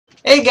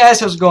Hey guys,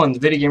 how's it going? The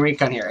Video Game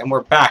Recon here, and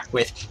we're back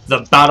with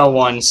the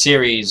Badowan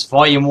series,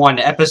 Volume 1,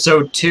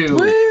 Episode 2.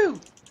 Woo!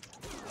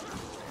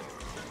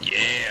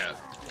 Yeah!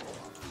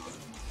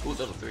 Ooh,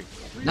 level 3.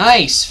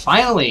 Nice,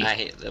 finally! I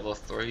hate level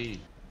 3.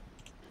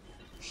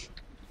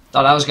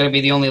 Thought I was going to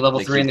be the only level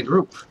 3 in the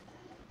group.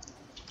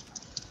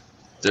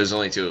 There's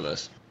only 2 of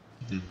us.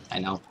 I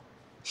know.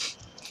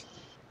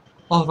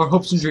 All of our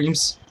hopes and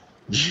dreams.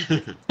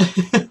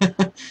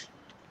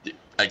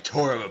 I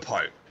tore him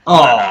apart.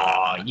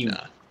 Oh, you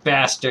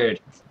bastard.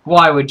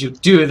 Why would you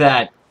do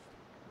that?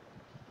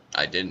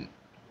 I didn't.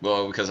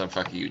 Well, because I'm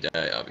fucking you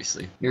die,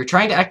 obviously. You're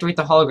trying to activate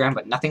the hologram,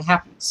 but nothing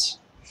happens.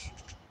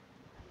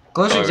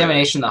 Closer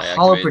examination, the I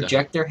hollow activated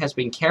projector has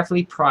been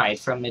carefully pried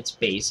from its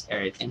base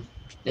and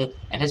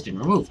has been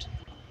removed.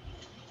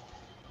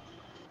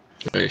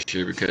 Are you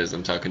sure? Because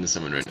I'm talking to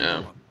someone right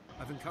now.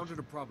 I've encountered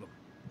a problem.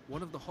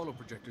 One of the hollow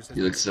projectors has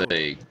He looks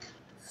like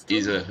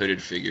he's a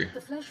hooded figure.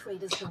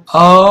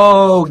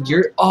 Oh,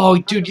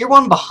 dude, you're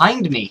one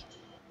behind me.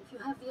 If you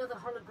have the other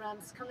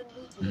holograms, come and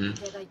meet me at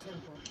Jedi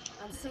Temple.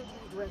 I'm sending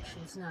you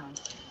directions now.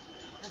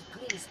 And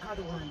please,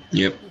 Badowan,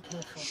 Yep. be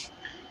careful.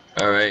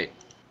 Alright.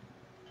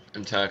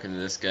 I'm talking to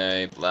this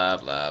guy, blah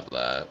blah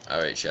blah.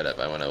 Alright, shut up.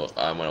 I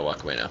wanna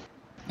walk away now.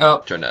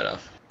 Oh, Turn that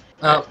off.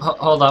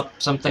 hold up.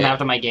 Something happened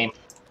to my game.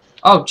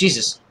 Oh,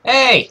 Jesus.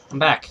 Hey, I'm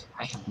back.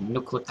 I have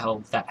no clue what the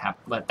hell that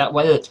happened. I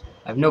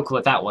have no clue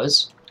what that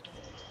was.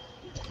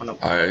 Oh, no.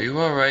 Are you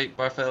alright,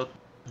 Barfeld?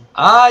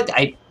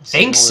 I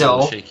think Seem a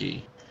little so.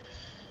 shaky.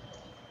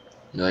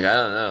 You're like, I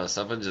don't know,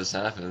 something just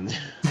happened.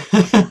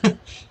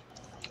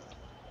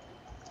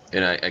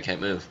 And I can't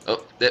move.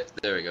 Oh,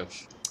 there we go.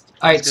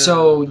 Alright,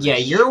 so, yeah,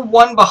 you're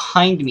one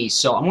behind me,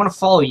 so I'm gonna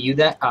follow you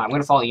I'm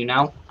gonna follow you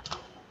now.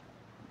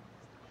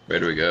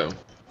 Where do we go?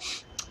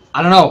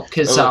 I don't know,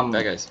 cause,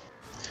 bad guys.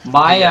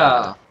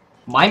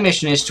 my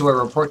mission is to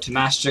report to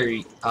Master,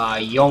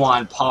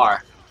 Yoan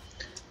Parr.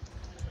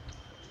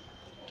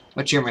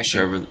 What's your mission?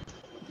 Trevor,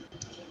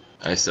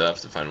 I still have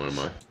to find one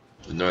more.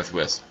 The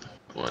northwest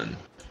one.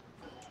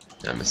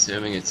 I'm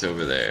assuming it's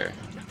over there.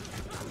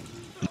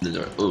 In the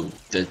north. Oh,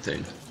 dead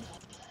thing.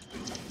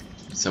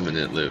 Someone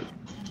didn't loot.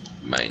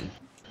 Mine.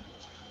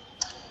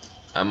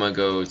 I'm gonna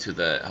go to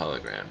that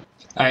hologram.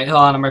 Alright,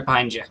 hold on, I'm right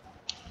behind you.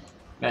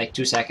 Like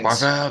 2 seconds.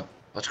 Barfeld,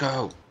 let's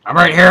go. I'm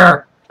right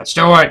here! Let's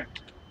do it!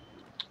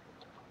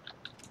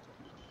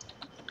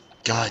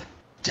 God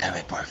damn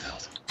it,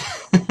 Barfeld.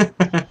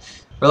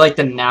 We're like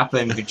the Nappa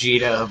and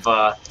Vegeta of,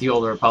 the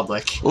Old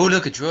Republic. Oh,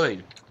 look, a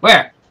droid.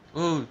 Where?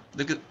 Oh,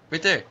 look at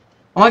right there.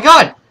 Oh my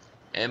god!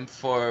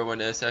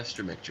 M41S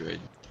astromech droid.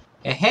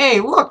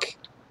 Hey, look!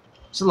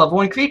 It's a level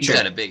 1 He's creature.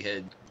 got a big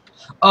head.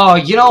 Oh,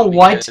 you know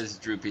what?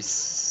 Droopy.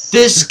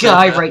 This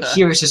guy right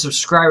here is a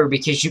subscriber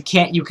because you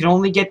can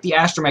only get the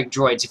astromech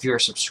droids if you're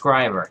a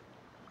subscriber.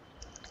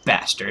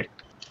 Bastard.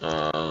 You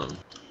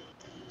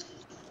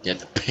have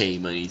to pay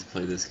money to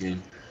play this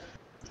game.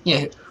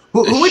 Yeah.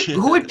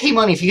 Who would pay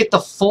money if you get the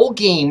full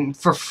game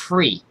for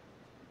free?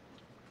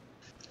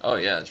 Oh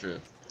yeah, true.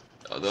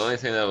 Oh, the only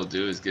thing that will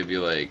do is give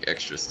you like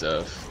extra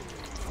stuff.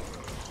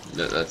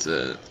 That's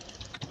it.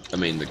 I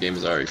mean, the game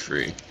is already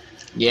free.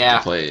 Yeah.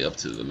 You play up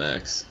to the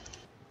max,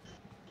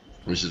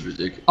 which is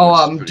ridiculous.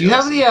 Oh, do you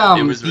have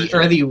awesome. the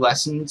early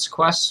lessons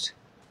quest?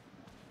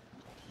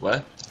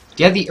 What?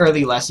 Do you have the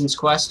early lessons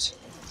quest?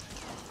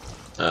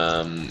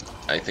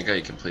 I think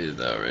I completed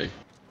that already.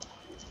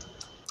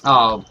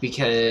 Oh,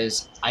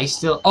 because I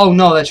still... Oh,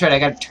 no, that's right. I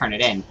gotta turn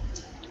it in.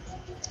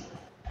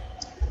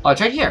 Oh,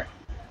 it's right here.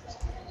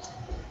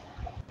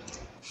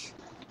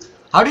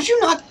 How did you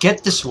not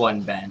get this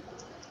one, Ben?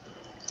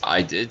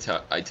 I did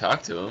I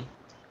talked to him.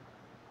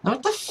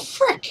 What the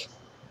frick?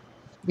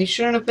 We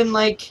shouldn't have been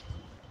like...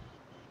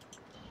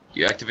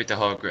 You activate the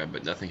hologram,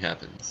 but nothing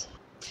happens.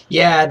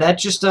 Yeah, that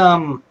just,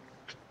 On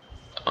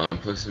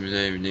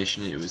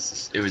post-examination, it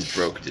was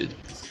broke, dude.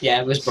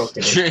 Yeah, it was broke.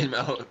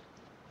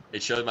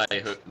 It showed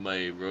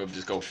my robe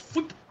just go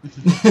whoop.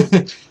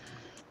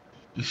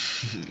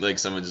 Like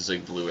someone just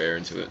like blew air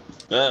into it.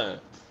 Ah.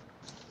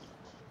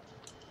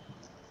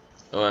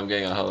 Oh, I'm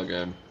getting a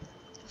hologram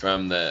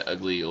from the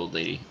ugly old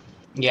lady.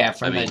 Yeah,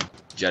 from the...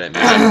 Janet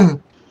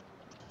Mason.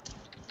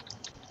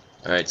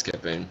 Alright,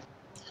 skipping.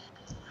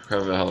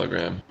 Cover the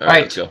hologram.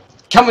 Alright, let's go.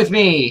 Come with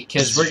me,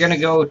 because we're gonna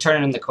go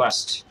turn in the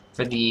quest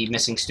for the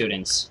missing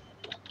students.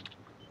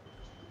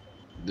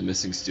 The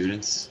missing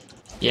students?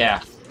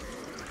 Yeah.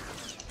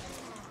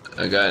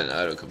 I got an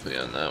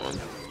autocomplete on that one.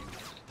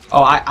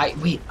 Oh,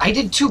 wait, I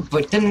did too,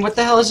 but then what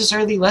the hell is this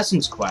early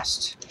lessons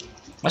quest?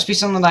 Must be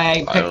something that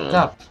I picked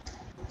up.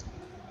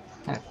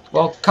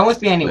 Well, come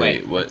with me anyway.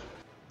 Wait, what?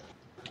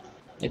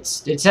 It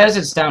says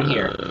it's down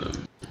here.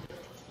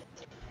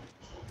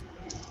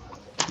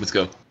 Let's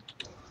go.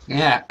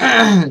 Yeah,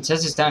 it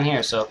says it's down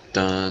here, so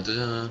Dun, dun,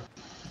 dun.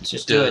 let's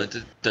just do it.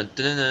 Dun,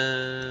 dun,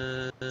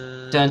 dun,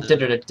 Dun, dun,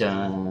 dun, dun,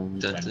 dun, dun,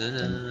 dun,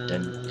 dun,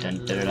 dun,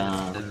 dun,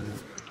 dun.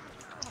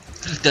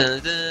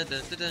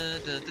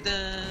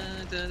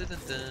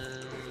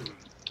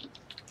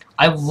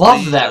 I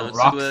love that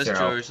rock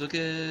throw.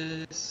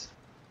 Lucas.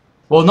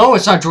 Well, no,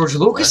 it's not George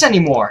Lucas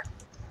anymore.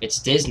 It's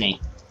Disney.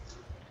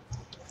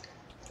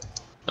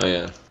 Oh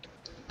yeah,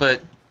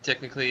 but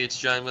technically it's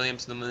John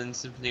Williams and the London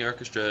Symphony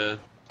Orchestra.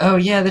 Oh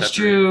yeah, that's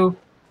true.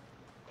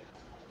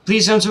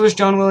 Please don't sue us,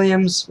 John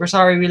Williams. We're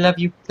sorry, we love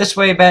you. This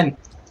way, Ben.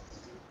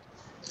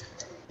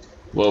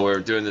 Well,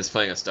 we're doing this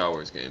playing a Star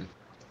Wars game.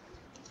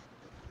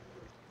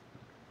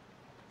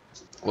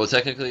 Well,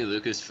 technically,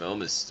 Lucasfilm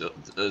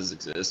does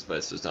exist, but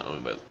it's just not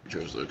owned by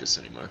George Lucas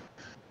anymore.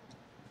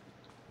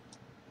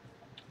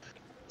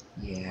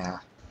 Yeah.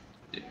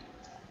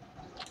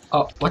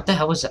 Oh, what the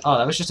hell was that? Oh,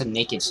 that was just a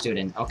naked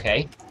student.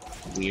 Okay.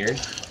 Weird.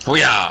 Oh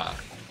yeah.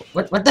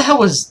 What the hell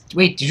was...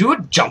 Wait, did you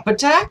do a jump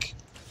attack?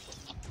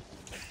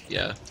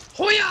 Yeah.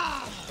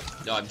 Hoya!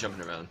 No, I'm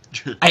jumping around.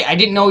 I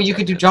didn't know you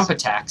could do jump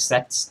attacks.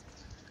 That's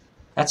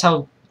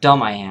how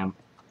dumb I am.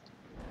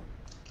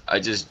 I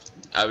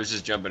was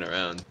just jumping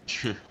around.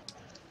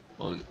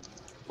 Well,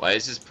 why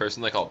is this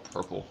person like all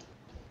purple?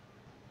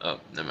 Oh,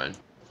 never mind.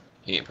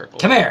 He ain't purple.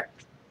 Come here.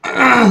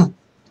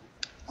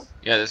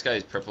 Yeah, this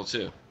guy's purple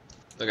too.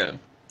 Look at him.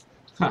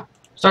 Huh.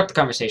 Start the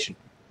conversation.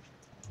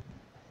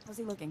 How's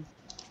he looking?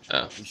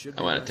 Oh,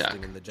 I want to talk.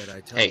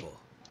 Hey,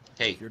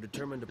 hey, If you're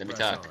determined to let me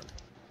press talk. on,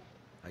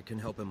 I can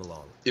help him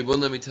along. It won't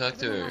let me talk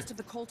to her.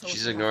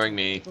 She's ignoring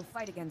me. We'll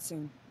fight again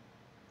soon.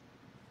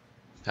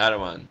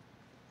 Padawan.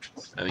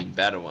 I mean,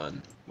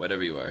 Badowan.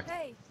 Whatever you are.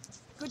 Hey,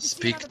 good to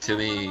Speak see to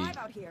another me. alive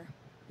out here.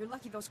 You're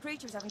lucky those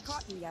creatures haven't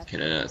caught you yet.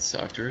 Can I not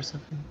talk to her or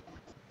something?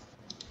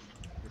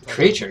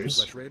 Creatures?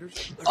 Flesh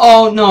raiders?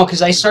 Oh no,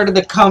 because I started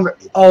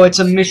the Oh, it's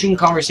a mission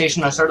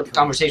conversation. I started the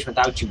conversation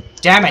without you.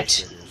 Damn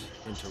it!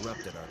 Raiders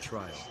interrupted our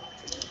trial.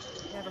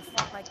 Never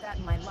fought like that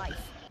in my life.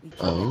 We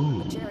killed Oh. him,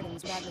 but Jared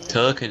was badly injured.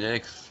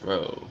 Telekinetic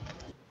throw.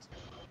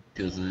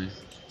 Feels nice.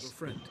 Your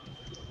friend,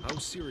 how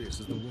serious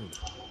is the wound?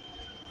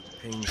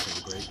 Pains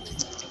him greatly.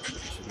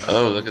 Should not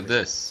Oh, be look at moved.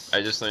 this.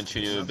 I just learned 2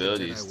 It's new not the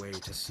abilities. Jedi way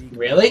to seek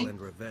Really? battle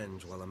and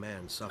revenge while a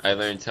man suffers. I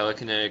learned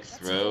telekinetic That's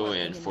throw your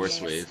and opinion, force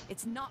Magnus. wave.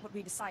 It's not what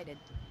we decided.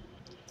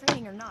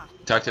 Training or not.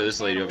 Talk to this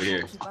lady over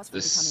here. Keep us from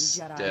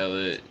The becoming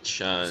Jedi. Stellit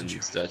Shan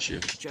statue.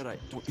 Jedi,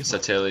 don't give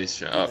up. Satele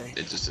Shan. Oh,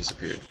 it just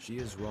disappeared. She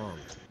is wrong.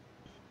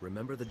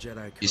 Remember the Jedi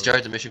code. You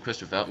started the mission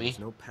quest without me? There's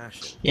no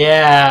passion.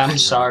 Yeah, I'm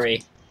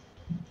sorry.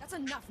 That's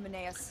enough,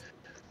 Magnus.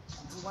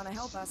 If you want to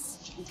help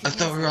us, we can I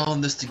thought we were all in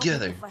this help make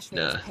together. the Flesh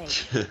Nah.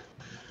 Raiders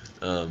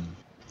pay.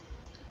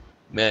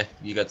 Meh,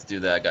 you got to do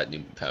that. I got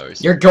new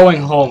powers. You're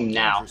going home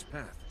now. Dangerous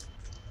path.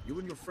 You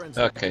and your friends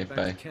need to Okay, get back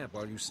bye. to camp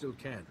while you still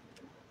can.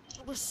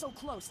 But we're so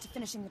close to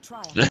finishing the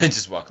trial.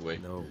 Just walk away.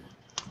 No,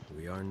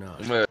 we are not.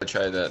 I'm gonna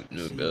try that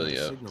new See ability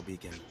the out. signal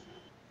beacon.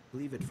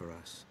 Leave it for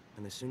us,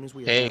 and as soon as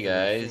we Hey, have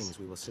gathered the guys. things,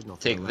 we will signal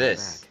for Take the line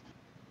this. back.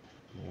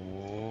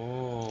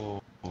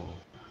 Oh,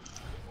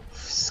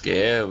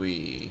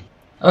 scary.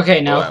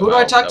 Okay, now Wow, who do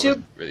I wow, talk that to? was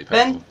really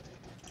Ben? powerful.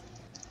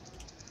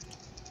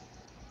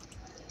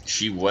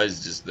 She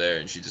was just there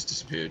and she just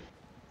disappeared.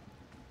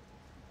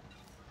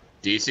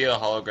 Do you see a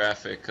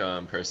holographic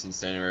person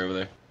standing right over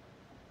there?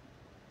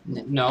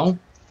 No.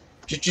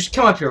 Just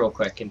come up here real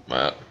quick and...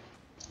 Wow.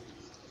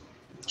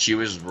 She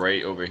was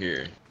right over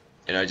here.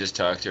 And I just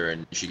talked to her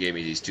and she gave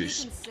me these two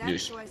new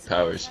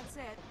powers.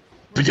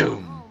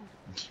 Badoom!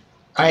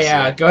 Go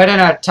ahead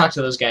and talk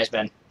to those guys,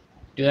 Ben.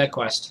 Do that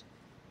quest.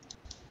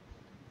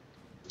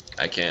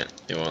 I can't.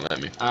 It won't let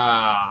me.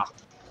 Ah.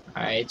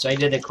 Alright, so I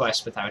did the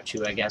quest without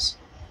you, I guess.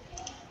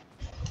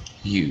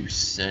 You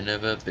son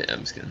of a bitch.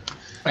 I'm just kidding.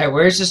 Alright,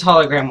 where's this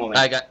hologram woman?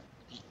 I got...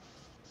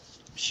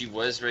 She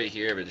was right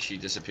here, but she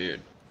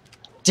disappeared.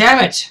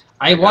 Damn it!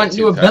 I got want 2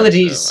 new powers,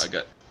 abilities! so I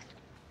got...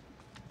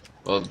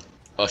 Well,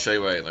 I'll show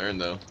you what I learned,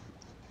 though.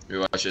 You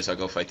watch this, I'll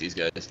go fight these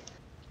guys.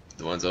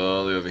 The ones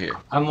all the way over here.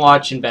 I'm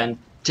watching, Ben.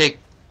 Take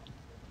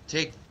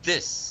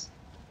this!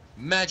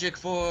 Magic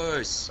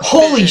Force!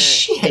 Holy Meh.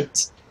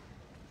 shit!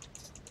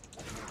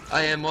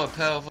 I am more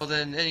powerful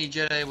than any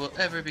Jedi will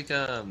ever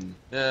become.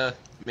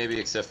 Maybe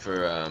except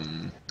for,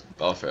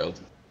 Balfeld.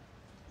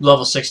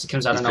 Level 60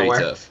 comes out He's of pretty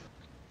nowhere. tough.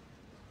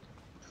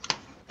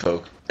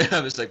 Poke.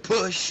 I was like,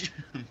 push!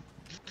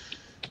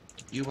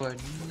 You are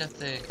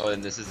nothing. Oh,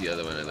 and this is the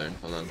other one I learned.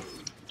 Hold on.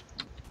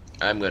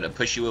 I'm gonna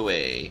push you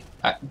away.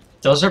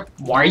 Those are...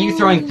 Why are you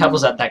throwing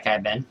pebbles at that guy,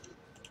 Ben?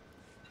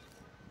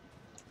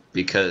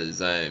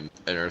 Because I'm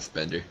an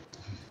earthbender.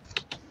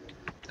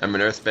 I'm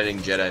an earthbending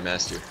Jedi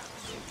Master.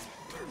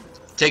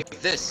 Take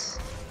this!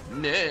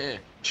 Nah!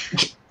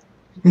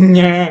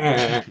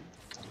 Nah.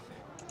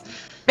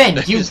 Ben,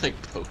 I you... just like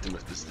poked him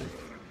with this thing.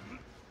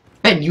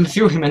 Ben, you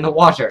threw him in the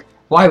water.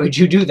 Why would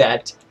you do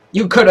that?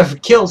 You could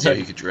have killed So him.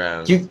 he could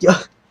drown.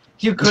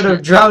 You could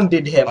have drowned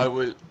him. I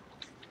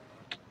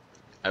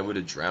would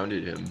have drowned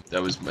him.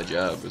 That was my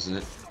job, wasn't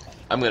it?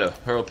 I'm gonna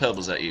hurl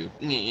pebbles at you.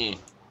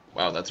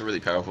 Wow, that's a really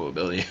powerful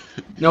ability.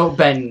 No,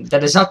 Ben,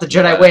 that is not the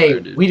Jedi I way.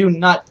 learned it. We do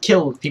not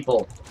kill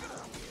people.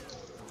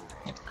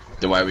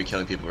 Then why are we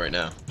killing people right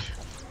now?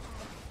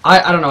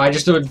 I don't know, I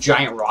just threw a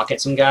giant rock at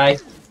some guy.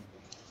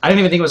 I didn't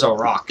even think it was a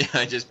rock.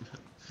 I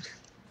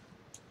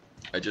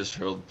just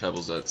hurled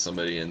pebbles at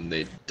somebody and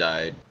they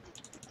died.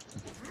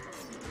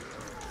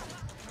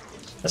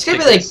 That's gonna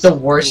be like the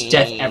worst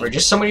death ever.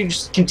 Just somebody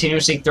just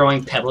continuously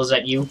throwing pebbles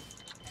at you.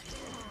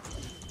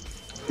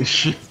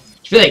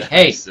 Just be like,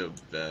 hey, so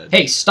bad.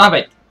 hey, stop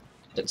it.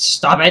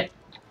 Stop it.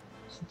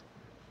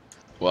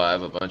 Well, I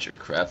have a bunch of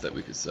crap that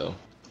we could sell.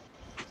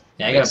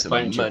 Yeah, I Make got a some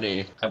bunch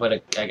money. of...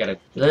 I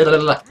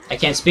gotta... I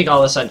can't speak all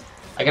of a sudden.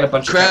 I got a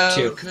bunch of crap,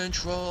 too. Crowd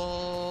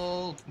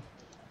control!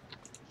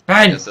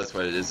 Ben! Yes, that's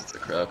what it is. It's a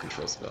crowd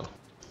control spell.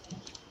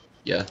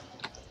 Yeah.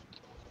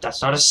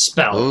 That's not a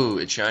spell. Oh,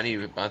 it's shiny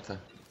Bantha.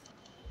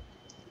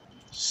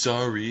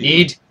 Sorry.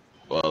 Need.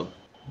 Well,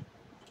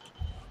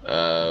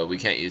 we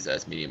can't use that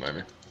as medium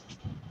armor.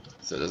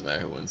 So it doesn't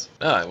matter who wins.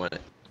 Oh, I won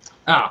it.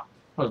 Oh,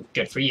 well,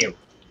 good for you.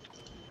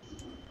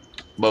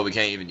 Well, we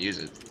can't even use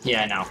it.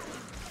 Yeah, I know.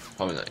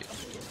 Probably not.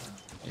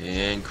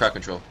 And crowd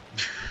control.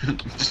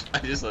 I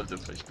just love to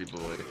push people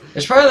away.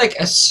 There's probably like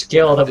a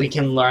skill that we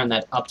can learn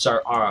that ups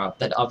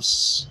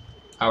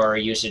our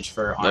usage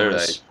for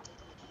armors.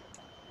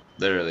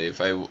 Literally, if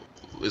I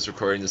was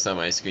recording this on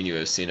my screen, you would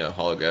have seen a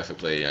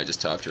holographic lady, and I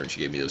just talked to her, and she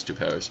gave me those 2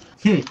 powers.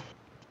 She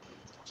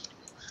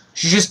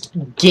just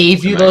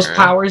gave you those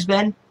powers,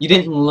 Ben? You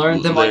didn't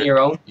learn them on your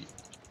own?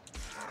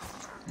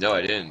 No,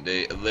 I didn't.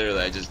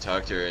 I just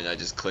talked to her, and I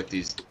just clicked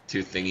these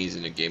 2 thingies,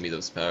 and it gave me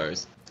those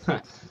powers. Huh.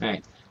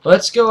 Alright. Well,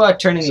 let's go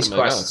turn in these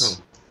quests.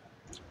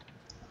 Cool.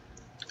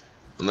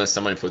 Unless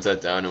someone put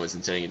that down and was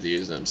intending to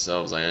use them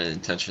themselves, I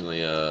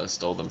unintentionally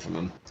stole them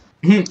from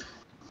them.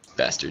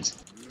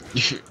 Bastards.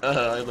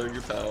 I learned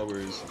your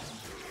powers.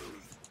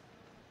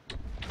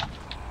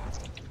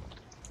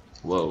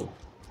 Whoa.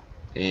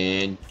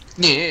 And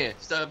yeah,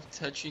 stop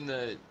touching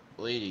that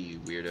lady, you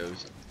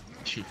weirdos.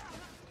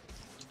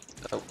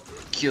 I'll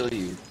kill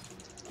you.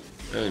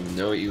 I don't even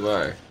know what you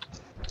are.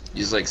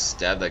 You just like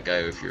stab that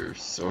guy with your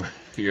sword,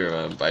 your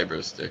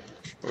vibro stick,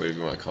 or whatever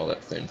you want to call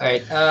that thing.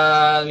 Alright,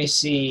 let me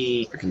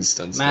see.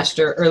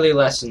 Master early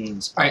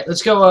lessons. Alright,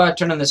 let's go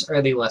turn on this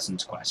early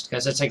lessons quest,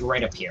 because it's like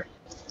right up here.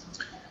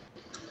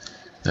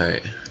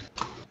 Alright.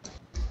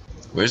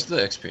 Where's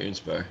the experience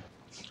bar?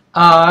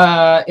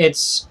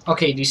 It's...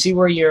 Okay, do you see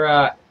where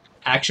your,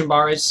 action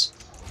bar is?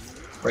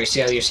 Where you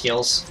see all your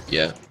skills?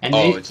 Yeah. And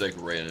it's like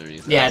right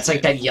underneath. Yeah, it's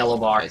like that yellow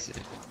bar. I see.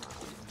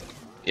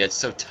 Yeah, it's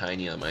so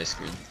tiny on my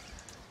screen.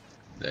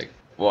 Like,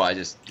 well, I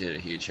just did a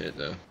huge hit,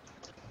 though.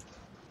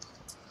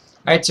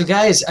 Alright, so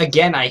guys,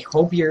 again, I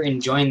hope you're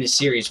enjoying this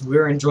series.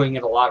 We're enjoying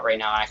it a lot right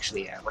now,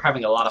 actually. We're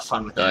having a lot of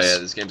fun with this. Oh yeah,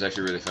 this game's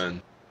actually really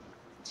fun.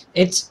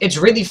 It's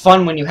really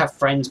fun when you have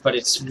friends, but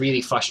it's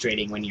really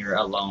frustrating when you're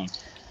alone.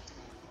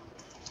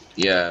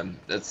 Yeah,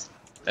 that's,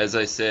 as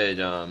I said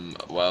a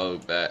while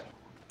back,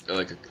 or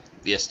like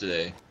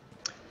yesterday,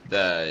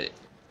 that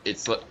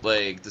it's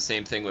like the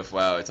same thing with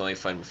WoW, it's only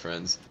fun with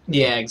friends.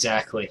 Yeah,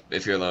 exactly.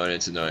 If you're alone,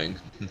 it's annoying.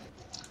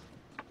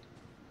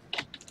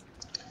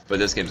 But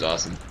this game's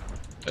awesome.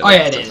 Oh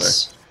yeah, it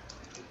is.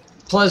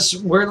 Plus,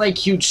 we're like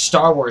huge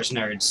Star Wars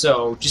nerds,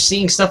 so just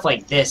seeing stuff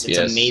like this, it's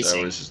amazing. Star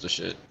Wars is the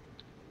shit.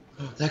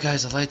 That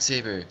guy's a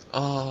lightsaber.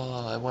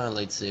 Oh, I want a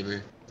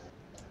lightsaber.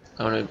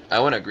 I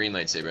want a green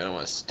lightsaber. I don't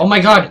want a... Oh my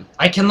god,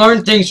 I can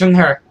learn things from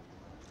her.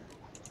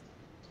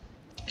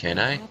 Can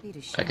I?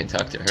 I can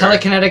talk to her.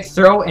 Telekinetic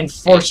throw and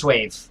force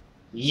wave.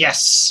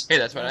 Yes. Hey,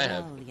 that's what I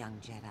have.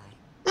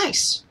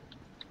 Nice.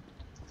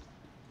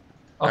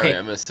 Okay, Okay. Alright,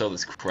 I'm gonna sell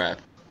this crap.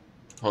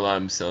 Hold on,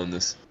 I'm selling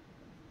this.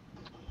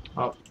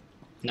 Oh,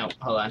 no,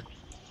 hold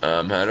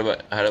on. How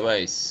do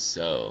I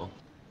sell?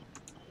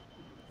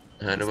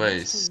 How do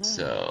I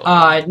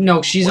sell?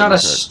 No, she's not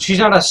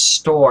a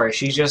store.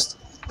 She's just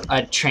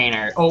a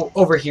trainer. Oh,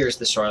 over here is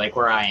the store, like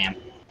where I am.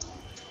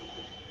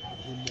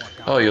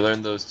 Oh, you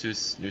learned those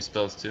 2 new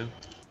spells too?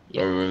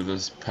 Yep. Or were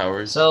those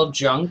powers? Sell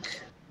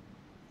junk.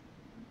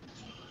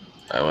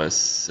 I want to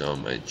sell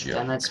my junk.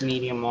 Then that's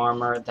medium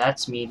armor.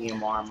 That's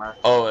medium armor.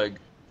 Oh,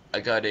 I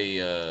got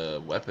a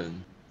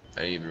weapon.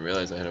 I didn't even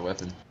realize I had a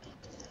weapon.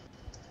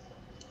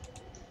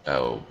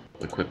 I'll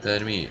equip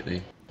that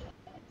immediately.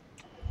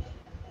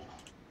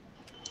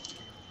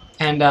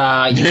 And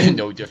you can,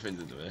 no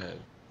difference in the head.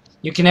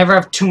 You can never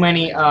have too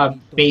many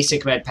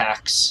basic med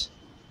packs.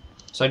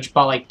 So I just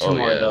bought like 2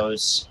 more of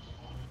those.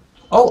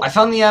 Oh, I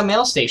found the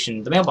mail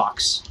station, the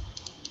mailbox.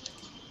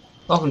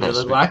 Welcome to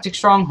the Galactic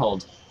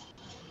Stronghold.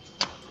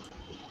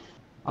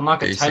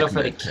 Unlock a title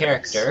for the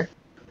character.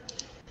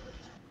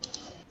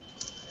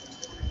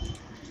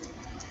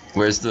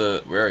 Where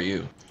are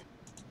you?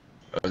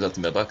 Oh, is that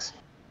the mailbox?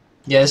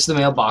 Yeah, this is the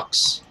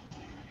mailbox.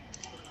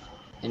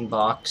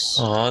 Inbox.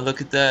 Oh,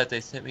 look at that! They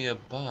sent me a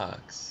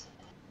box.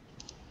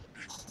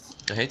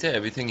 I hate that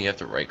everything you have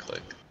to right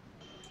click.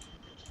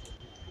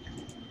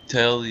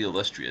 Tell the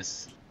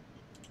illustrious.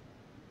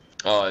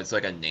 Oh, it's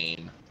like a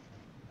name.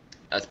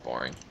 That's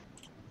boring.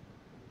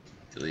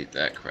 Delete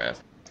that crap.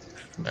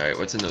 Alright,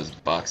 what's in those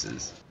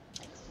boxes?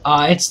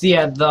 It's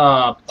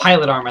the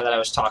pilot armor that I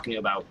was talking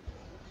about.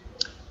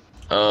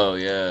 Oh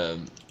yeah,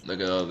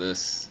 look at all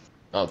this.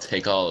 I'll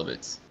take all of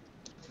it.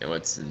 And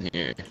what's in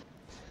here?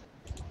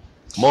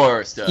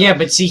 More stuff. Yeah,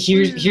 but see,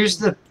 here's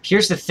the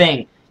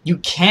thing. You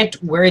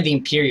can't wear the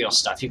Imperial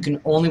stuff. You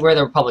can only wear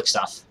the Republic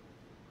stuff.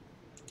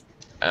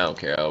 I don't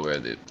care. I'll wear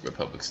the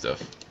Republic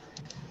stuff.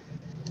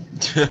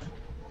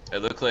 I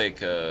look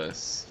like a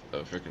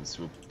freaking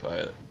swoop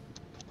pilot.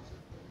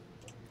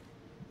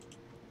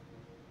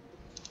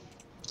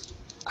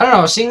 I don't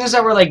know, seeing as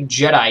that we're like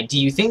Jedi, do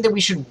you think that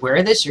we should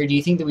wear this, or do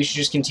you think that we should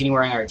just continue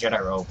wearing our Jedi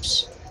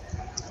robes?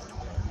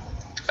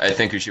 I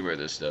think we should wear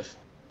this stuff.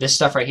 This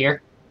stuff right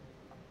here?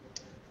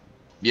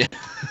 Yeah.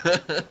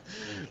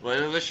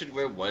 One of us should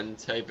wear one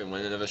type, and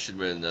one of us should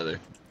wear another.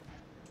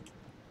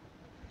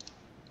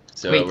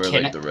 So Wait, we're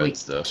like the red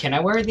stuff. Can I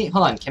wear the...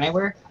 Hold on, can I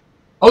wear...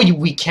 Oh,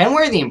 we can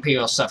wear the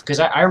Imperial stuff, because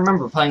I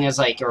remember playing as,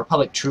 like, a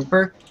Republic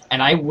trooper,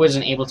 and I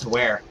wasn't able to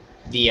wear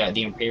the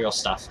Imperial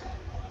stuff.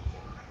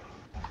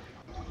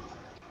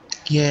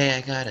 Yeah,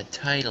 I got a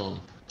title.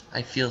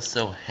 I feel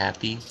so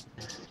happy.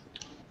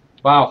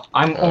 Wow,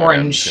 I'm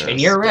orange,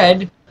 and you're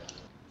red.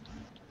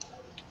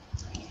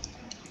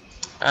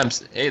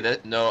 Hey,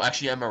 no,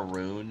 actually I'm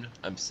maroon.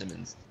 I'm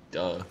Simmons.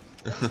 Duh.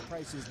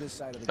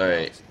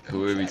 Alright,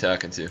 who are we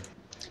talking to?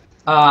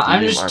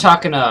 I'm just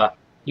talking to...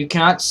 You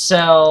cannot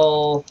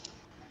sell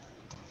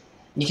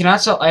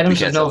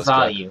items of no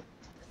value.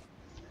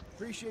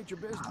 Appreciate your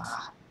business.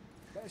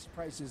 Best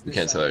prices. We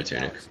can't sell our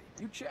tunic.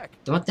 You check.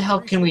 Then what the hell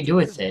can we do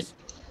with it?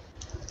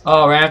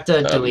 Oh, we're gonna have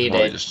to delete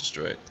it. Just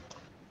destroy it.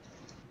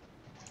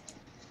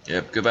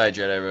 Yep, goodbye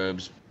Jedi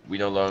robes. We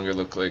no longer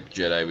look like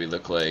Jedi, we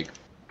look like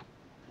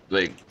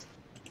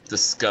the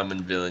scum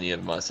and villainy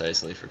of Mos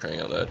Eisley, for crying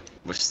out loud.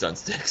 With stun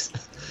sticks.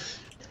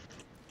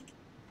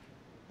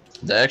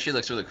 That actually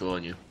looks really cool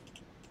on you.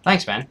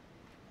 Thanks, man.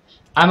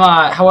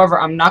 However,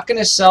 I'm not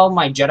gonna sell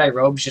my Jedi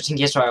robes just in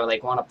case I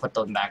like want to put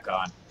them back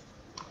on.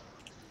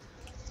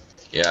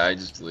 Yeah, I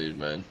just deleted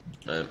mine.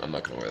 I'm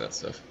not gonna wear that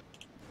stuff.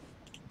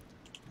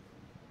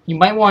 You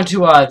might want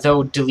to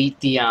though delete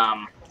the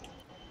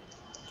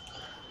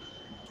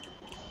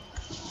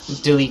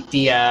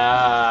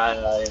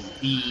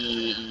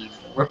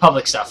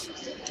Republic stuff.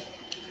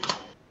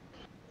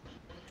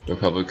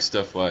 Republic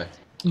stuff? Why?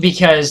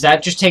 Because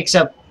that just takes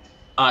up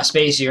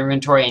space in your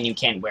inventory and you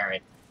can't wear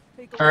it.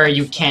 Or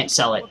you can't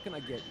sell it.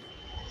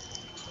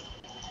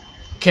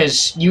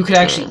 Because you could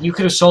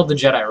have sold the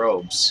Jedi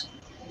robes.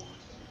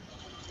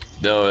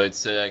 No, it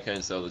said I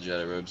can't sell the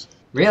Jedi robes.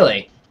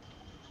 Really?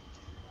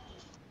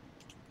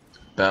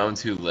 Bound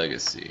to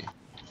Legacy.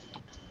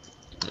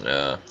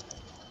 I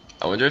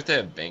wonder if they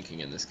have banking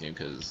in this game,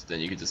 because then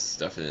you could just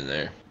stuff it in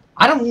there.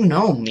 I don't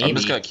know, maybe. I'm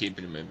just gonna keep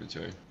it in my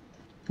inventory.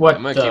 What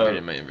I'm gonna keep it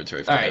in my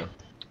inventory for now.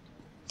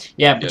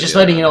 Yeah, but just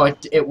letting you know,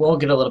 it will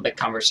get a little bit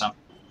cumbersome.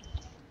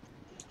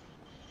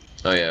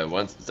 Oh yeah,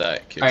 once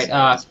that kicks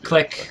Alright,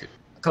 click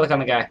on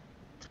the guy.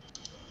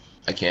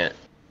 I can't.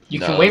 You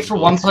can wait for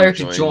one player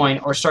to join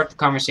or start the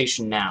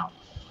conversation now.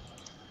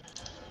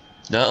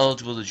 Not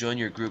eligible to join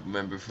your group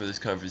member for this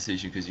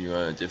conversation because you're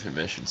on a different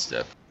mission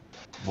step.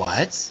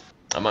 What?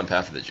 I'm on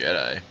Path of the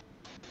Jedi.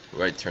 Who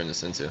do I turn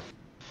this into?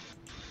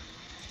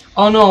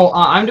 Oh no,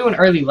 I'm doing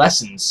early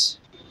lessons.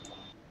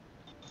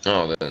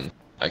 Oh, then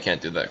I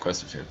can't do that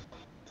quest with him.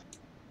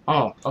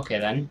 Oh, okay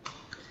then.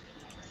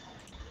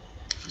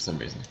 For some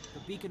reason. The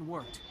beacon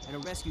worked, and a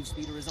rescue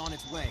speeder is on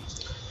its way.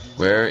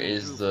 Where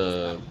is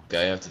the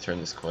guy I have to turn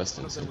this quest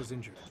One of them into? was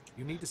injured.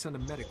 You need to send a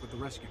medic with the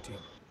rescue team.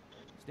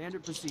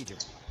 Standard procedure.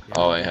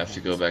 Oh, I have to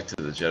go back to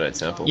the Jedi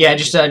Temple. Yeah,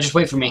 just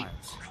wait for me.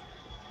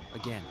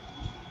 Again.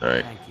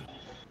 Alright. Thank you.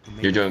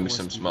 You're doing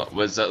some small...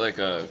 Was that like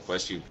a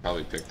quest you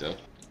probably picked up?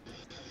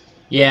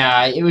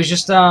 Yeah, it was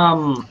just, you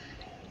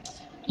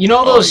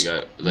know those... Oh,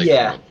 you got, like,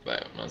 yeah.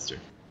 A monster.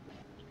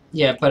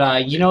 Yeah,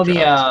 but, you know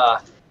the,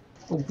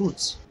 Oh,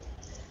 boots.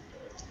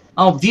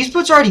 Oh, these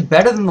boots are already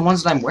better than the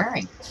ones that I'm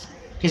wearing.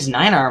 His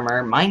 9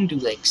 armor, mine do,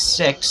 like,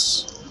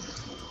 6.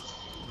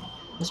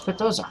 Let's put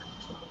those on.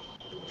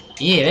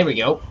 Yeah, there we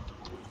go.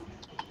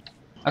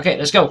 Okay,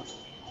 let's go.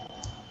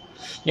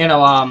 You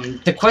know,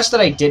 the quest that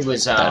I did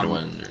was,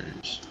 Badowan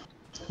learners.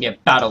 Yeah,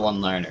 Badowan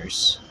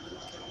learners.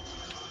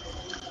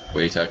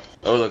 What are you talking?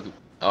 Oh, look.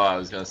 Oh, I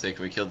was gonna say,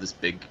 can we kill this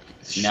big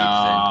sheep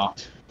No.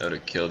 thing? That would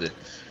have killed it.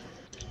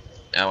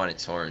 I want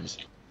its horns.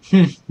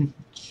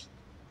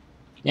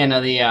 Yeah,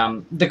 no,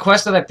 the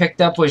quest that I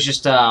picked up was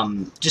just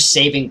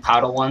saving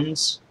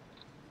Padawans.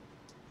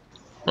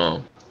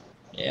 Oh.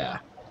 Yeah.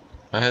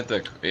 I had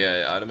that.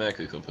 Yeah, it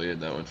automatically completed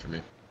that one for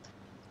me.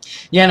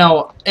 Yeah,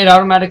 no, it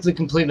automatically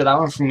completed that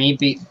one for me,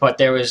 but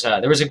there was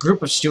a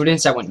group of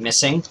students that went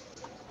missing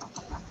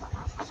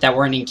that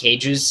weren't in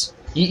cages.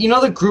 You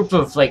know the group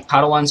of, like,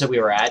 Padawans that we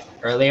were at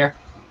earlier?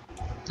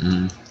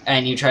 Mm-hmm.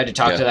 And you tried to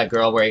talk to that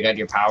girl where you got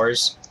your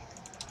powers?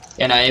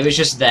 Yeah, no, it was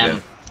just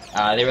them.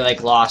 Yeah. They were,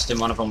 like, lost and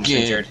one of them was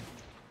injured.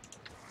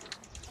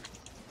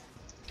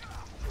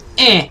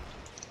 Eh.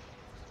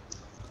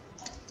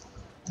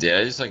 Yeah,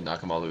 I just, like,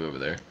 knock them all the way over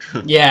there.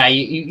 Yeah,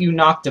 you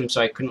knocked him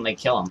so I couldn't, like,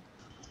 kill him.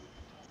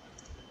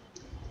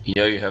 You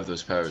know you have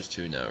those powers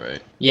too now,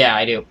 right? Yeah,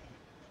 I do.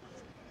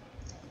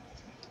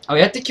 Oh,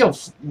 you have to kill.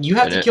 You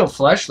have to kill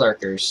flesh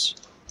lurkers.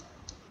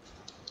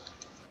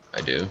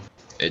 I do.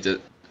 It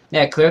did.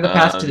 Yeah, clear the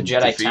path to the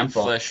Jedi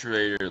Temple. Flesh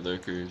raider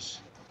lurkers.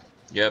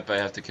 Yep, I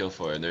have to kill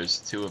 4, and there's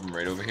 2 of them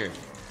right over here.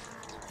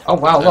 Oh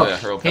wow, I'm gonna look.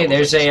 hurl Hey,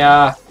 pebbles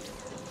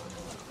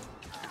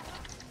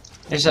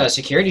there's a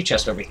security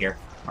chest over here,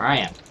 where I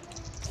am.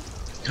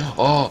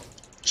 Oh,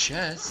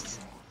 chest,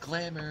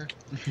 glamour,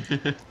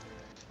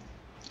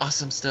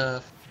 awesome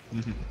stuff.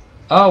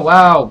 Oh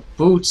wow,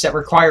 boots that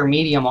require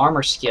medium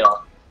armor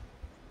skill.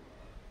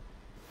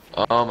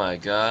 Oh my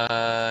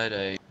god,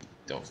 I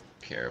don't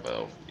care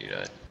about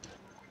that.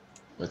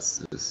 What's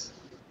this?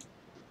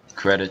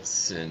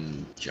 Credits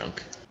and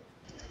junk.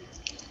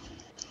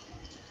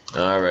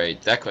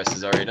 Alright, that quest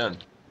is already done.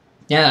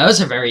 Yeah, that was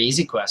a very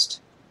easy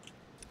quest.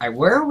 Alright,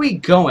 where are we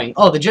going?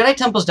 Oh, the Jedi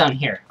Temple's down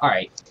here.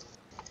 Alright.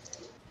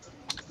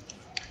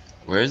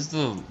 Where's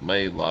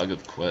my log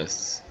of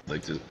quests?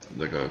 Like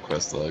a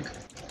quest log.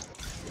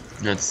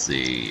 Let's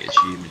see.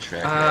 Achievement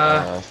tracker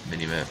off,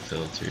 minimap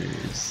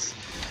filters.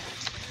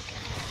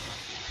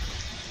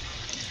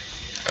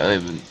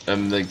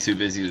 I'm like too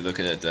busy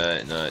looking at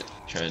that and not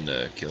trying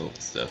to kill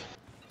stuff.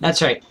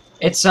 That's right.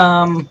 It's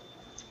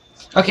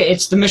okay,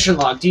 it's the mission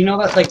log. Do you know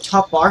that like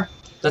top bar?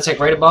 That's like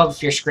right above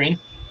your screen?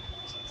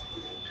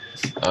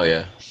 Oh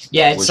yeah.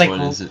 Yeah, it's Which like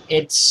one is it?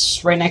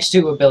 It's right next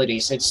to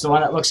abilities. It's the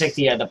one that looks like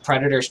the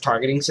Predator's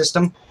targeting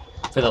system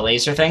for the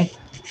laser thing.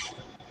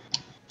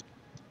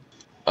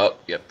 Oh,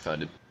 yep,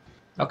 found it.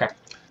 Okay.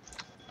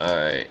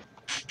 Alright.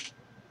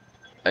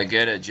 I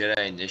get a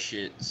Jedi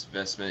Initiate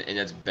specimen, and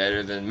that's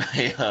better than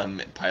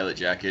my pilot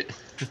jacket.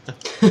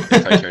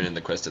 If I turn in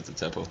the quest at the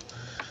temple.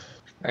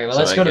 Alright, well,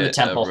 let's go to the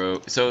temple.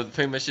 So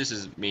pretty much this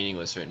is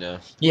meaningless right now.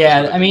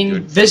 Yeah, I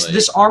mean,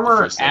 this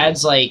armor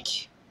adds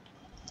like...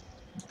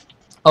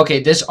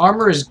 Okay, this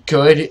armor is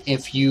good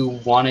if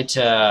you wanted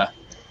to,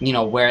 you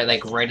know, wear it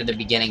like right at the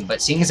beginning,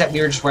 but seeing as that we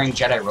were just wearing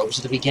Jedi robes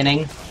at the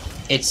beginning,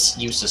 it's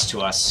useless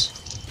to us.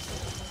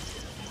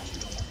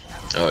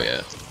 Oh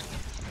yeah.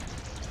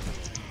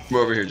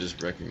 We're over here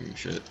just wrecking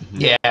shit.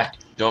 Yeah.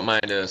 Don't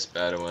mind us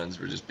Badawans,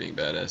 we're just being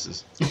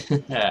badasses.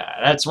 Yeah,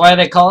 that's why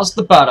they call us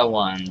the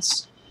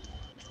Badawans.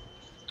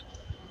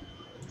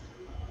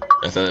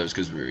 I thought that was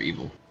because we were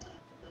evil.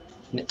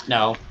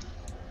 No.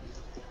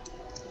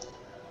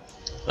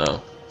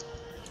 Oh.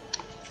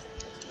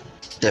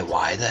 Then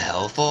why the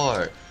hell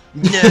for?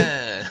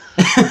 Nah.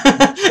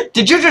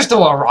 Did you just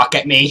throw a rock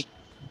at me?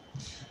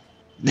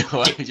 No,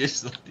 I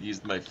just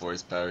used my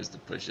force powers to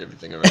push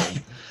everything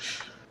around.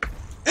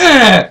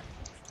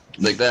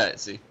 Like that,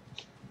 see?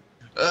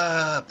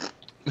 Oh,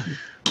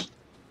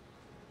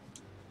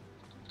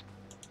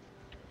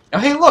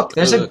 hey, look!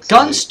 There's a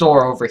gun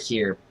store over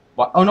here.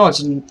 What? Oh no,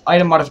 it's an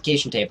item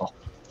modification table.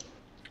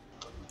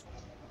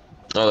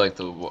 Oh, like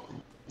the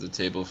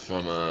table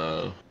from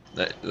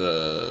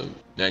the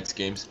next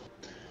games.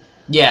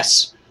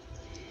 Yes.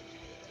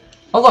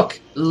 Oh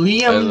look,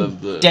 Liam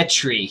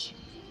Detry.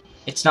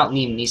 It's not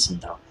Liam Neeson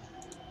though.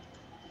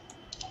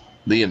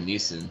 Liam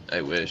Neeson,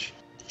 I wish.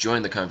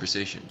 Join the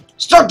conversation.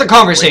 Start the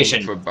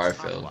conversation. For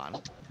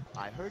Barfeld.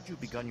 I heard you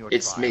begun your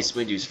It's Mace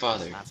Windu's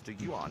father. Master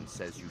Yuan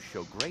says you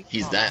show great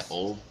He's that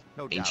old.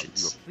 no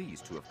Ancients. Doubt you are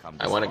pleased to have come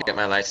I want to get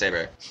my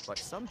lightsaber. But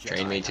some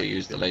Train me to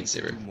use the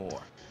lightsaber.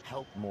 More,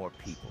 help more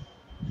people.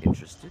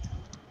 Interested?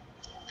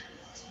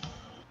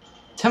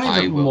 Tell me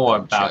a bit more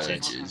about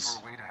it.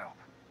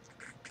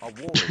 A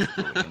war is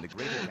brewing in the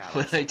greater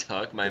When galaxy. I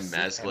talk, my The Sith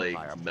mask like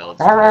Empire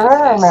melts.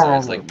 plans So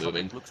it's like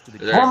moving. looks to the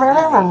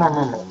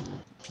There.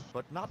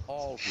 But not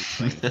all who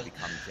train to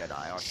become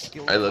Jedi are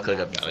skilled. I look like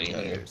a commanders bounty and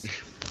hunter. leaders.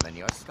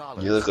 Many are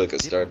scholars. You look like a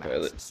star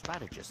diplomats, pilot.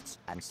 Strategists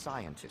and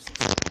scientists.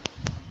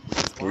 Which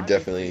is You why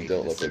definitely they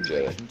don't created look like a Jedi.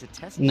 simulation to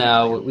test No,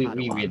 Jedi we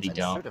Padawans really and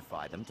don't.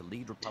 certify them to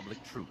lead Republic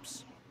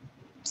troops.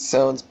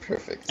 Sounds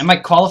perfect. Am I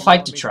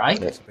qualified to try?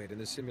 Participate in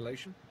this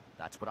simulation?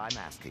 That's what I'm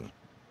asking.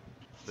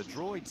 The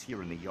droids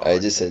here in the yard I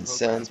just said are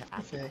programmed sounds to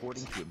act perfect.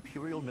 according to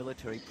Imperial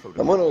military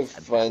I'm gonna protocols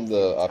and find the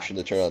battlefield option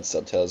to turn on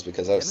subtitles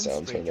because I have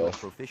sound Demonstrate turned your off.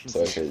 proficiency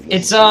So I could listen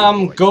It's to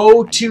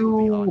go and you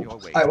will be on to. your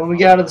way Alright, to when we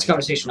get out of this follow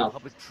conversation, I'll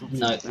Republic troops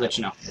into let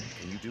you know. battle.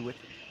 Can you do it?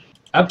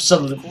 Of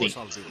Absolutely. course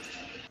I'll do it.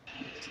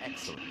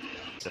 Excellent.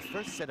 The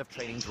first set of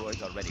training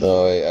droids are ready.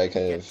 No, for I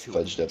kind of Get to it.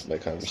 fudged up my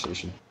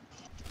conversation.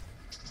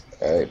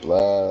 Alright,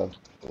 blah,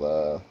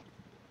 blah.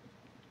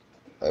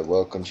 I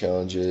welcome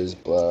challenges,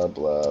 blah,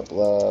 blah,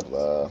 blah,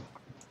 blah.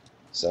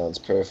 Sounds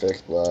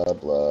perfect, blah,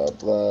 blah,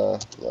 blah,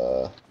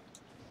 blah.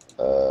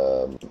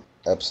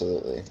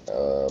 Absolutely,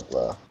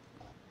 blah.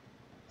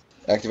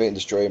 Activate and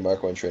destroy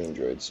Mark 1 training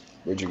droids.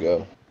 Where'd you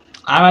go?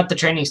 I'm at the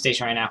training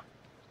station right now.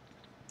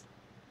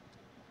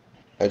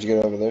 How'd you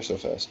get over there so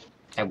fast?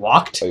 I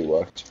walked. Oh, you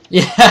walked.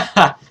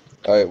 Yeah.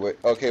 Alright, wait,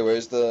 okay,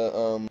 where's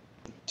the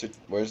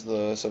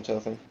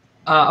subtitle thing?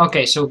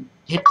 Okay, so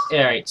hit.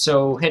 Alright,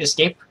 so hit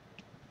escape.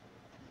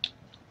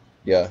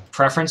 Yeah,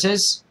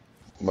 Preferences.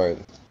 my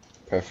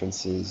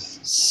preferences.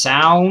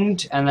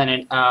 Sound, and then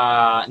it,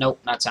 nope,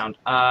 not sound.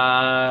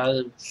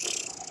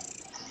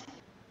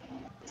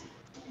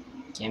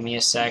 Give me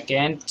a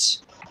second.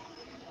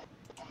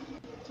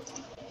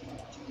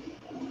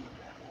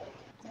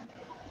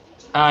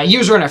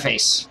 User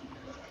interface.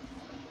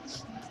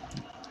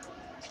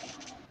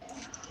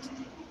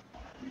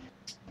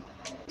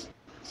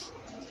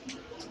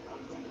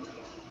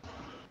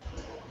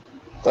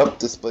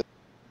 Display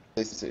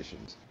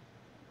stations.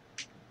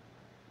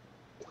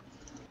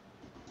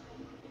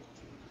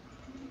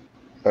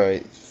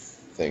 Alright,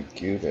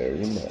 thank you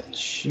very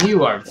much.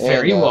 You are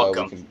very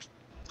welcome.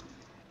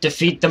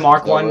 Defeat the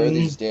Mark Where are 1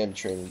 these damn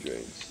training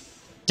droids?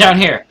 down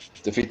here.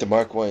 Defeat the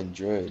Mark 1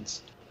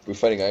 droids. We're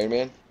fighting Iron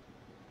Man?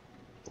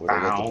 Or do I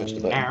get to push the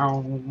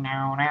button?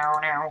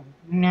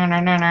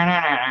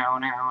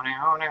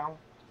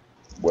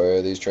 Where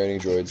are these training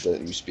droids that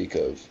you speak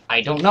of?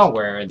 I don't know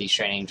where are these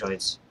training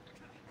droids.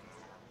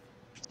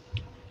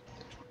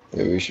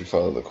 Maybe we should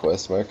follow the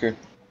quest marker?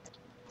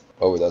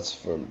 Oh, that's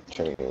from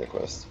turning in the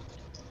quest.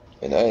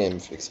 And I am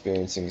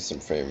experiencing some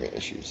frame rate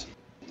issues.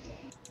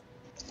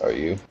 Are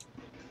you?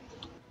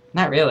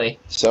 Not really.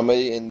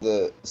 Somebody in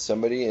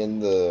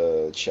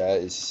the chat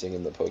is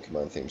singing the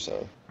Pokemon theme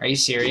song. Are you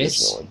serious?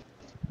 The original one.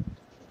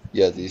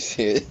 Yeah, do you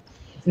see it?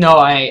 No,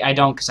 I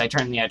don't, because I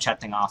turned the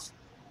chat thing off.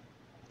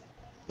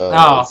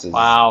 Oh,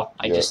 wow.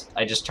 I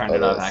just turned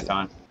it back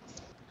on.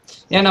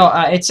 Yeah, no,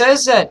 it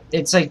says that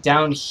it's like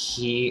down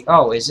here.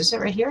 Oh, is this it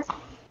right here?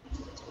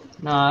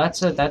 No,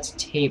 that's a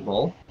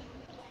table.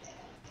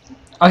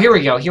 Oh, here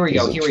we go. Here we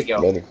go. Here we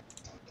go.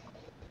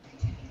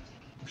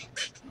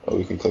 Oh,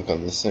 we can click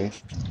on this thing.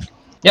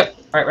 Yep.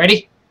 All right,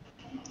 ready?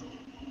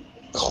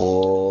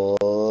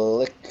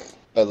 Click.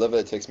 I love it.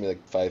 It takes me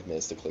like 5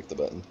 minutes to click the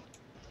button.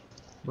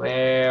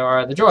 Where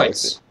are the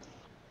droids?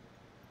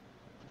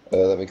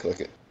 Let me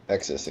click it.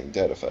 Accessing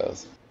data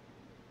files.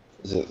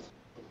 Is it?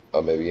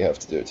 Oh, maybe you have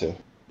to do it too.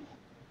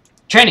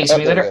 Training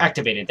simulator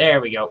activated.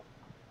 There we go.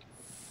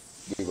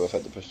 We both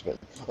had to push the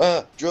button.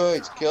 Ah,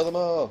 droids! Kill them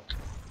all!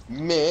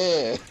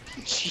 Man!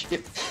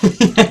 Shit.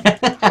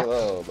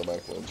 Hello, the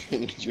Mark 1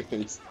 training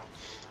droids.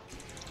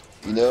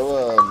 You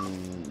know,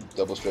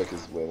 Double Strike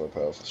is way more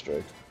powerful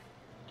strike.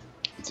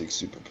 It's like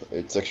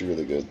it's actually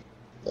really good.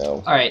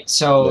 Now. Alright,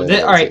 so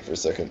alright. For a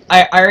second.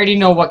 I already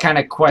know what kind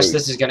of quest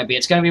this is gonna be.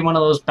 It's gonna be one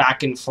of those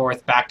back and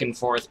forth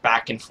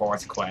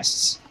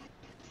quests.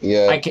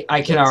 Yeah.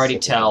 I can already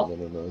tell.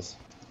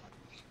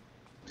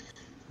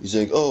 He's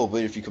like, oh,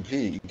 but if you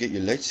complete it, you can get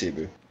your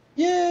lightsaber.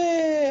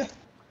 Yeah.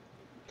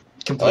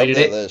 Completed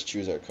it. Let us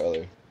choose our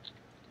color.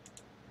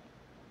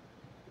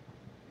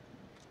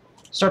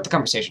 Start the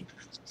conversation.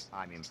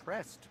 I'm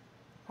impressed.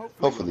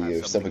 Hopefully you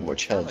have something more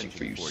challenging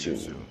for you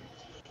soon.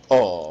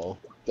 Oh,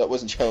 that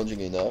wasn't challenging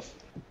enough.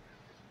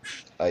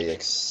 I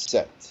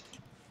accept.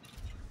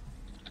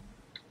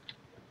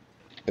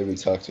 Who do we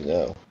talk to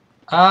now?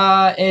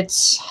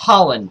 It's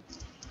Holland.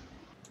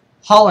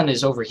 Holland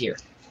is over here.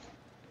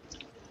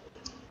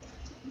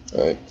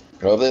 Alright.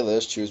 Probably let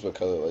us choose what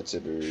color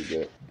lightsaber we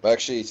get.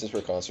 Actually, since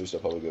we're concerts,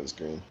 I'll probably go with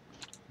green.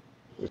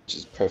 Which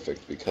is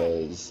perfect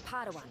because...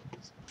 Badowan,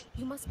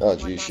 you must oh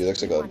geez, she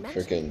looks like a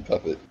freaking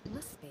puppet.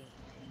 Must be.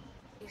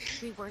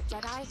 If we weren't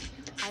Jedi,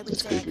 I would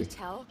It's say creepy. I could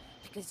tell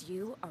because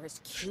you are as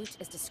cute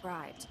as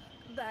described.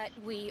 But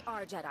we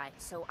are Jedi,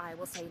 so I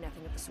will say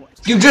nothing of the sort.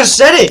 You just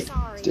said it!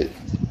 Sorry.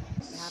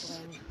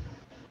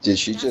 Did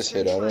she just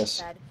hit on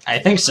us? I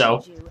think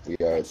so. We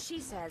are. She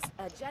says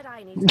a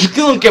Jedi needs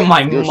Look at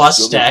my You're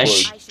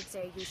mustache. I should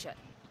say you should.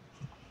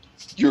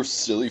 You're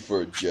silly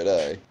for a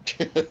Jedi.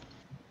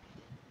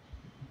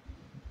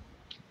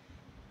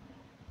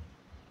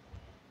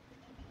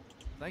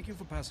 Thank you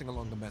for passing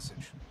along the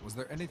message. Was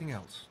there anything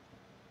else?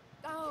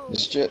 Oh,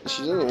 she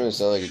doesn't really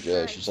sound like a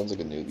Jedi. She sounds like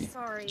a newbie.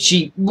 Sorry.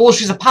 She's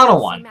a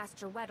Padawan.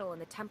 Master Weddle in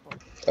the temple.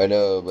 I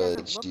know,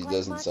 but she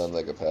doesn't sound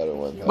like a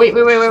Padawan.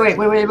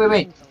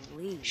 Wait.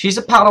 She's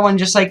a Padawan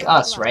just like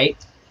us, right?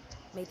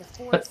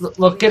 But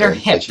look at her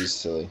hip. She's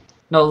silly.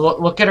 No,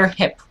 look at her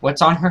hip.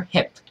 What's on her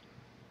hip?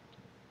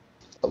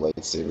 A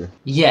lightsaber.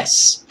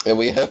 Yes. And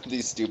we have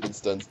these stupid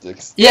stun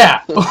sticks.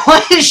 Yeah.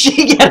 Why does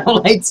she get a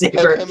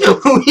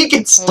lightsaber? We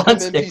get stun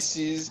sticks.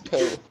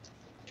 NPCs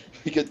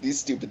we get these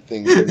stupid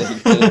things and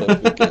then get it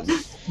up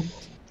again.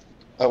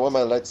 I want my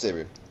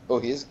lightsaber. Oh,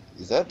 is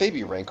that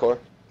baby Rancor?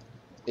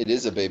 It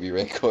is a baby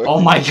Rancor. Oh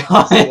my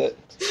god.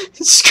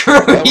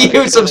 Screw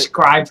you,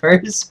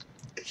 subscribers.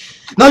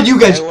 Not you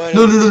guys.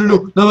 No.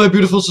 Not my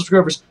beautiful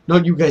subscribers.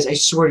 Not you guys. I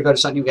swear to God,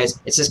 it's not you guys.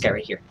 It's this guy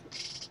right here.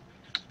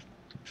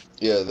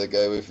 Yeah, the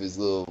guy with his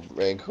little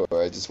Rancor.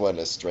 I just want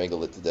to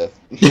strangle it to death.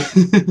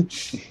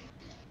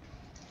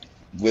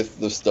 With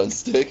the stun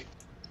stick.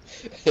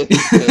 And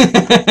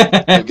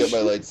I'll get my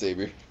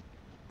lightsaber.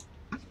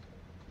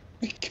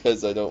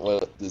 Because I don't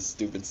want this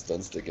stupid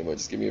stun stick anymore.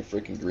 Just give me a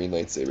freaking green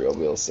lightsaber. I'll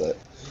be all set.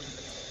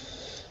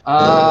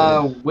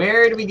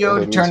 Where do we go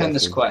to turn in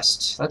this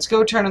quest? Let's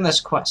go turn in this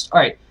quest.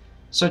 Alright.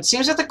 So it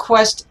seems that the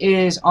quest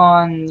is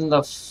on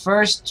the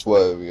first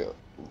Where we go?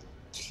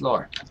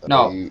 floor.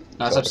 No,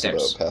 it's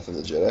upstairs. Path of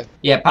the Jedi?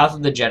 Yeah, Path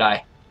of the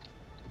Jedi.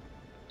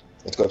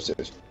 Let's go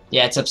upstairs.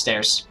 Yeah, it's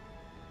upstairs.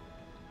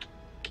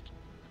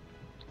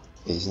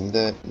 Isn't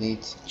that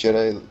neat?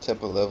 Jedi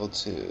Temple level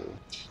 2.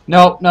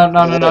 No,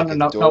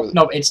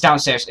 it's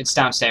downstairs. It's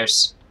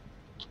downstairs.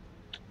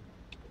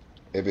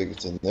 Maybe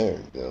it's in there,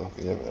 though.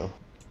 You never know.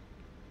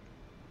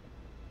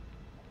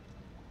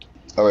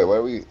 Alright, why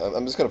are we...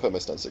 I'm just gonna put my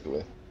stun stick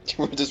away.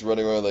 We're just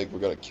running around like we're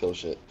gonna kill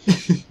shit.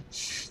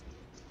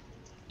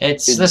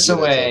 It's In this Jedi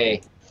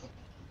away.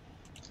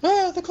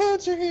 Ah, the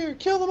clones are here!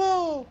 Kill them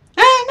all!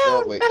 Ah,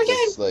 no, Oh, wait, not again.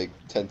 that's like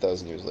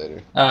 10,000 years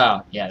later.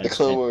 Oh, yeah, The that's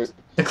Clone good. Wars.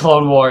 The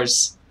Clone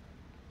Wars.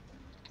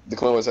 The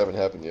Clone Wars haven't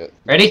happened yet.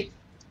 Ready?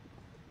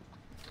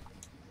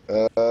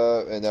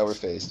 And now we're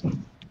phased.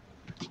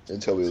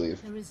 Until we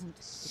leave. There isn't.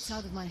 It's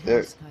out of my There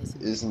hands, Kaiser.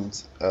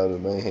 isn't out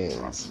of my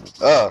hands.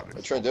 Ah,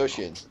 a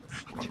Trandoshan.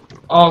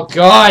 Oh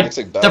god, Looks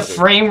like the Bowser.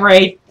 frame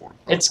rate,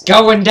 it's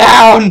going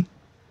down.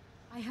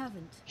 I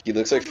haven't. He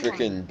looks like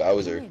frickin'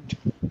 Bowser.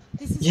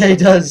 Yeah, he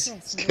does.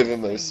 Let's give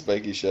him a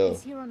spiky shell.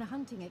 He's here on a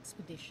hunting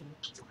expedition.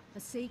 A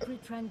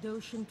sacred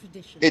Trandoshan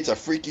tradition. It's a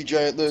freaky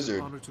giant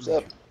lizard. Honor to What's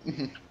up?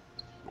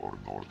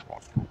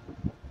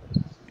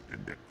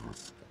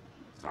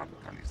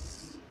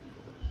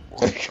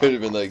 I could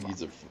have been like,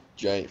 he's a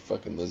giant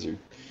fucking lizard.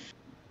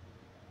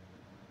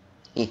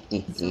 Some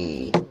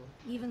people,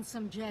 even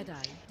some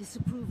Jedi,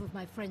 disapprove of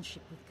my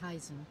friendship with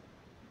Kaizen.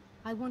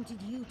 I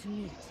wanted you to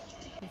meet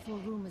before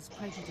rumors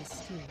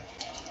prejudice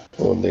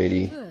too. Old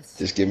lady, First,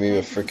 just give me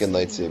a thank you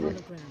for freaking saving the lightsaber.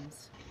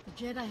 holograms.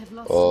 The Jedi have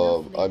lost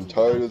enough I'm lately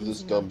tired without of this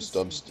losing dumb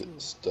our history, too.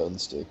 stun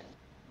stick.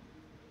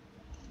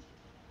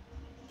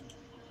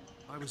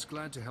 I was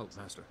glad to help,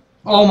 Master.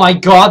 Oh my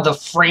god, the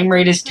frame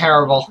rate is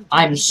terrible.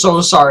 I'm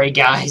so sorry,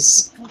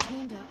 guys. It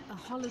contained a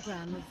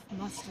hologram of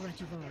Master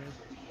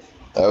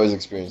Ativari. I was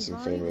experiencing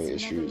frame rate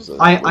issues.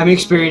 I'm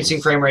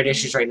experiencing frame rate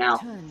issues right now.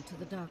 Turned to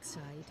the dark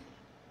side.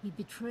 He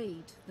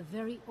betrayed the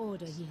very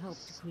order he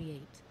helped to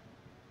create.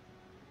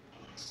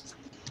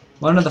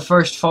 One of the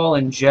first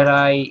fallen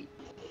Jedi.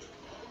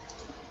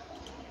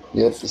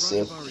 Yep, the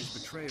Sith. Ativari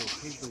betrayal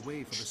paved the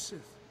way for the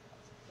Sith.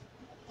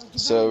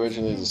 So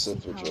originally the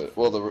Sith were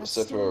well, the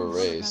Sith were a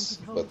race,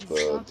 but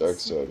the dark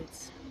side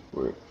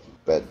were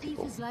bad The thief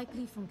people. is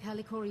likely from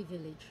Kalikori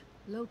village.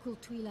 Local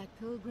Twi'lek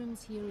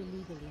pilgrims here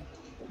illegally.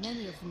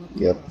 Many of them are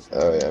Yep. poor.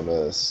 Alright, I'm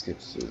gonna skip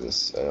through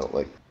this. I don't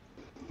like.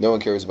 No one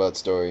cares about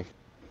story.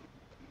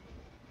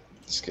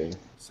 Just kidding.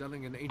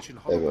 Selling an ancient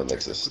Everyone holoprojector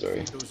likes this could story.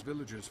 feed those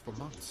villagers for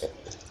months.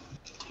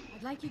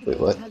 I'd like you to Wait,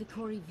 go what? to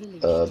Kalikori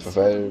village. Provided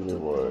discover who took the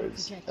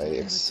rewards. holoprojector I and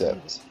accept.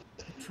 retrieve it.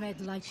 But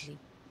tread lightly.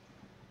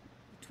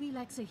 The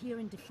Twi'leks are here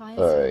in defiance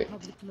Alright. of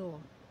public law.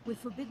 We're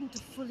forbidden to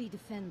fully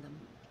defend them.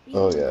 Oh,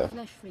 Even when yeah. the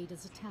Flesh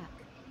Raiders attack.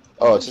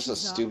 Oh, it's just a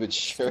Relations are stupid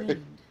shirt.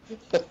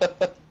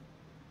 strained.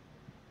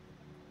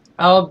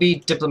 I'll be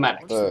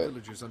diplomatic. Once the Alright.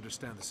 villagers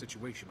understand the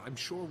situation, I'm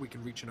sure we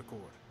can reach an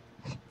accord.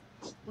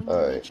 When you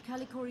Alright. reach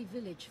Kalikori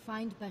village,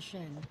 find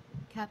Bashen,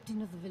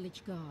 captain of the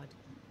village guard.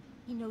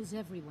 He knows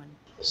everyone.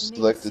 He may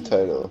Select the have seen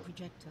title.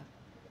 projector.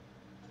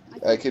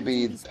 I could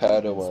be these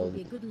pilgrims will Padawan.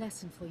 be a good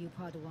lesson for you,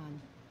 Padawan.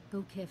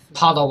 Go carefully.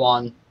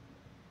 Padawan.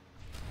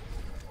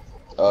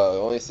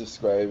 Only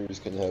subscribers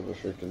can have a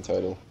freaking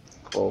title.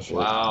 Bullshit.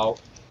 Wow.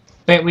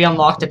 Wait, we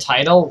unlocked the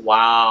title?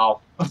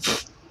 Wow.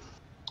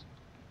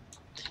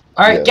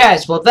 Alright, Yeah.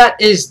 guys, well, that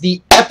is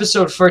the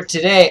episode for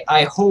today.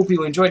 I hope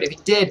you enjoyed it. If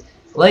you did,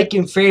 like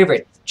and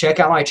favorite. Check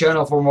out my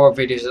channel for more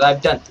videos that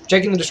I've done.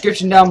 Check in the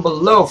description down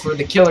below for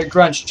the Killer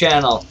Grunts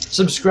channel.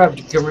 Subscribe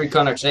to Become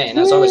Reconnor today. And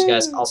as always,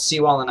 guys, I'll see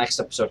you all in the next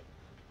episode.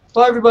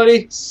 Bye,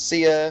 everybody.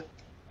 See ya.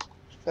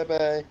 Bye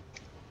bye.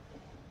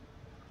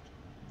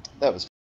 That was